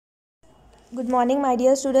Good morning, my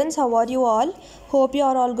dear students. How are you all? Hope you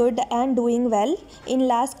are all good and doing well. In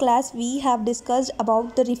last class, we have discussed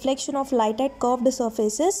about the reflection of light at curved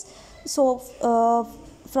surfaces. So,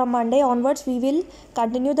 from Monday onwards, we will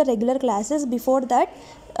continue the regular classes. Before that,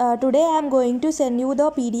 today I am going to send you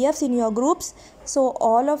the PDFs in your groups. So,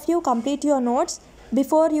 all of you complete your notes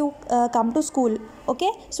before you come to school.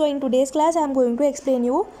 Okay. So, in today's class, I am going to explain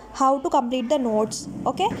you how to complete the notes.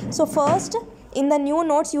 Okay. So, first, in the new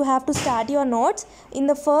notes you have to start your notes. In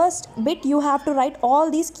the first bit you have to write all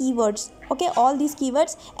these keywords. Okay, all these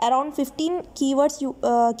keywords, around 15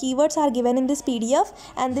 keywords are given in this PDF,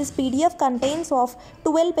 and this PDF contains of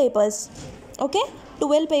 12 papers. Okay,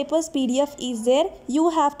 12 papers PDF is there.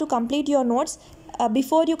 You have to complete your notes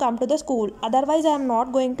before you come to the school, otherwise I am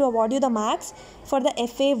not going to award you the marks for the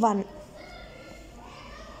FA1.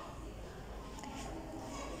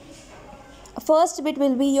 First bit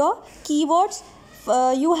will be your keywords.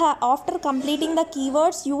 You have, after completing the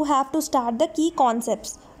keywords, you have to start the key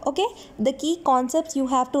concepts. Okay, the key concepts you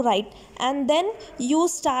have to write, and then you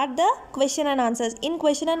start the question and answers. In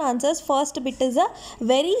question and answers, first bit is a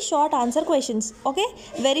very short answer questions. Okay,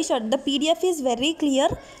 very short. The PDF is very clear.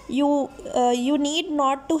 You need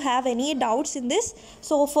not to have any doubts in this.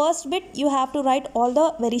 So first bit you have to write all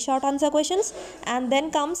the very short answer questions, and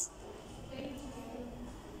then comes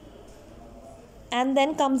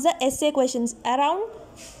the essay questions. Around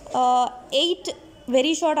 8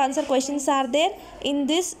 very short answer questions are there. In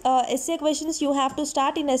this essay questions, you have to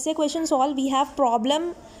start. In essay questions all we have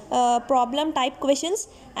problem type questions,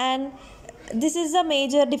 and this is the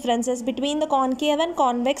major differences between the concave and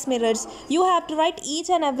convex mirrors. You have to write each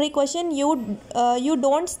and every question. You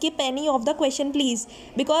don't skip any of the question, please,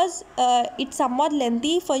 because it's somewhat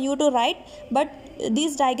lengthy for you to write, but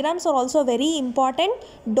these diagrams are also very important.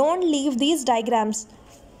 Don't leave these diagrams.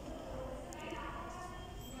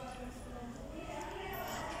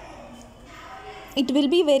 It will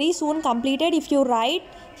be very soon completed. If you write,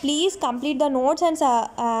 please complete the notes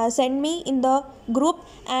and send me in the group.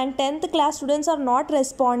 And 10th class students are not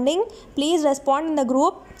responding. Please respond in the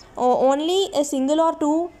group. Only a single or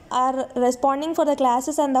two are responding for the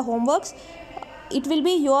classes and the homeworks. It will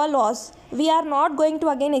be your loss. We are not going to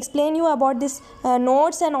again explain you about this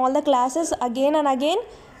notes and all the classes again and again.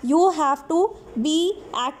 You have to be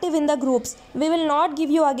active in the groups. We will not give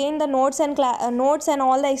you again the notes and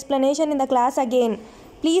all the explanation in the class again.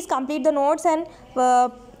 Please complete the notes and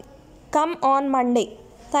come on Monday.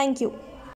 Thank you.